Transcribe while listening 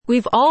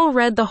We've all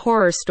read the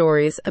horror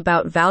stories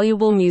about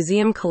valuable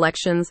museum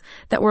collections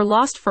that were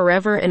lost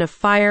forever in a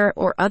fire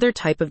or other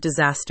type of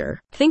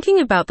disaster. Thinking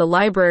about the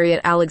library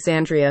at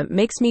Alexandria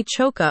makes me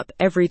choke up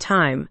every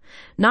time,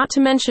 not to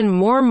mention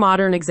more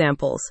modern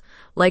examples,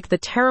 like the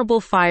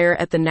terrible fire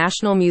at the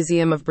National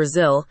Museum of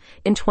Brazil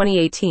in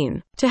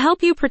 2018. To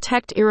help you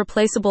protect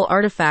irreplaceable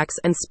artifacts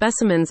and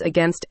specimens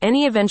against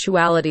any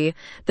eventuality,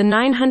 the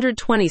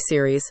 920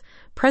 series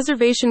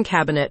Preservation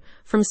Cabinet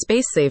from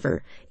Space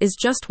Saver is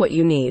just what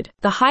you need.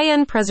 The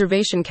high-end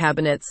preservation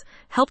cabinets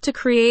help to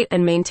create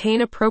and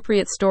maintain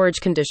appropriate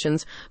storage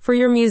conditions for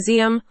your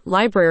museum,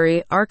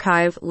 library,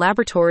 archive,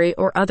 laboratory,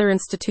 or other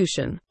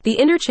institution. The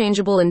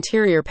interchangeable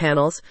interior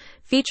panels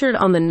featured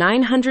on the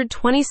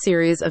 920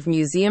 series of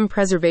museum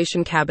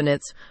preservation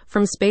cabinets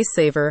from Space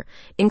Saver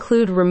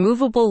include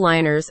removable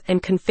liners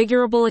and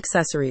configurable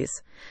accessories,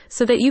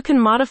 so that you can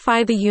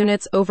modify the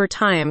units over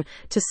time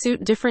to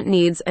suit different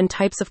needs and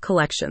types of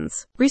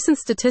collections. Recent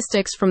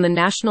statistics from the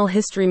National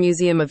History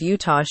Museum of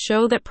Utah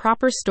show that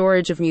proper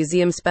storage of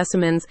museum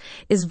specimens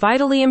is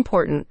vitally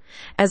important,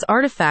 as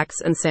artifacts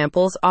and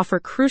samples offer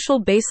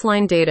crucial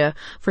baseline data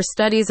for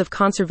studies of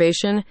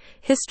conservation,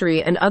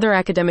 history, and other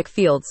academic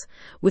fields.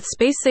 With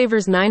Space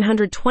Saver's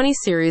 920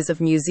 series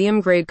of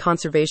museum-grade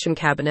conservation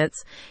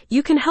cabinets,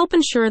 you can help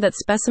ensure that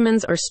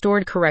specimens are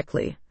stored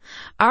correctly.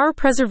 Our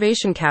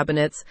preservation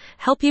cabinets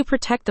help you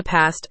protect the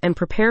past and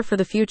prepare for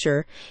the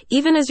future,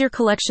 even as your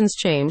collections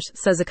change,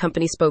 says a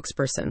company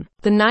spokesperson.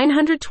 The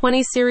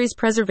 920 series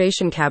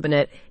preservation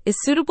cabinet is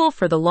suitable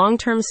for the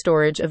long-term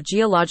storage of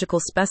geological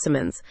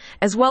specimens,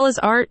 as well as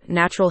art,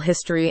 natural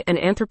history, and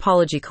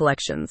anthropology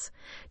collections.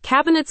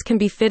 Cabinets can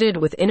be fitted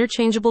with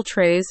interchangeable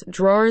trays,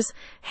 drawers,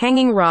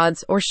 hanging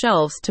rods, or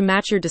shelves to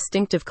match your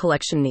distinctive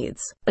collection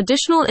needs.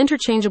 Additional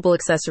interchangeable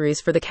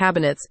accessories for the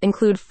cabinets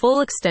include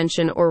full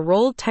extension or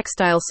rolled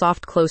textile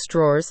soft close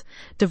drawers,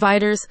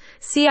 dividers,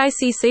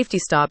 CIC safety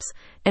stops,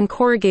 and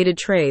corrugated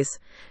trays.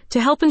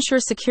 To help ensure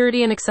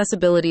security and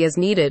accessibility as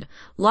needed,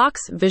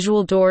 locks,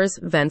 visual doors,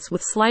 vents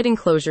with sliding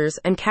closures,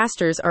 and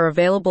casters are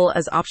available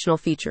as optional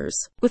features.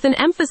 With an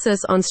emphasis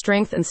on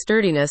strength and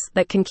sturdiness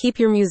that can keep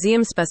your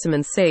museum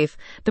specimens safe,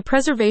 the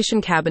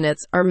preservation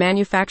cabinets are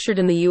manufactured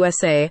in the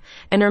USA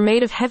and are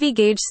made of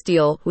heavy-gauge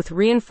steel with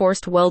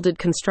reinforced welded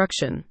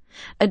construction.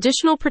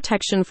 Additional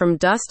protection from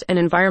dust and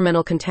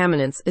environmental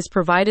contaminants is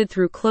provided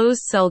through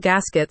closed-cell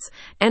gaskets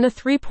and a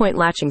 3-point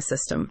latching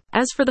system.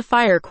 As for the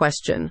fire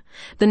question,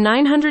 the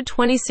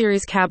 920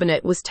 series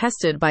cabinet was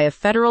tested by a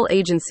federal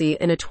agency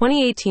in a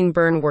 2018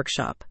 burn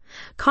workshop.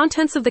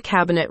 Contents of the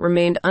cabinet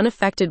remained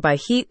unaffected by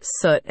heat,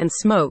 soot, and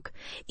smoke,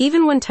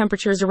 even when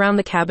temperatures around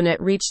the cabinet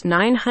reached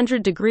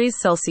 900 degrees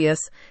Celsius,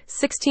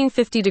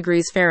 1650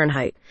 degrees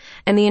Fahrenheit,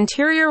 and the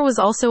interior was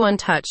also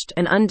untouched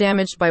and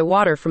undamaged by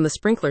water from the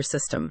sprinkler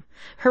system.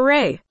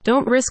 Hooray!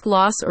 Don't risk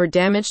loss or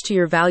damage to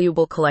your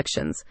valuable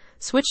collections.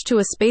 Switch to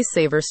a Space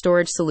Saver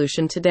storage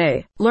solution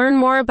today. Learn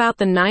more about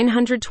the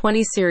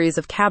 920 series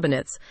of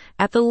cabinets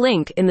at the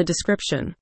link in the description.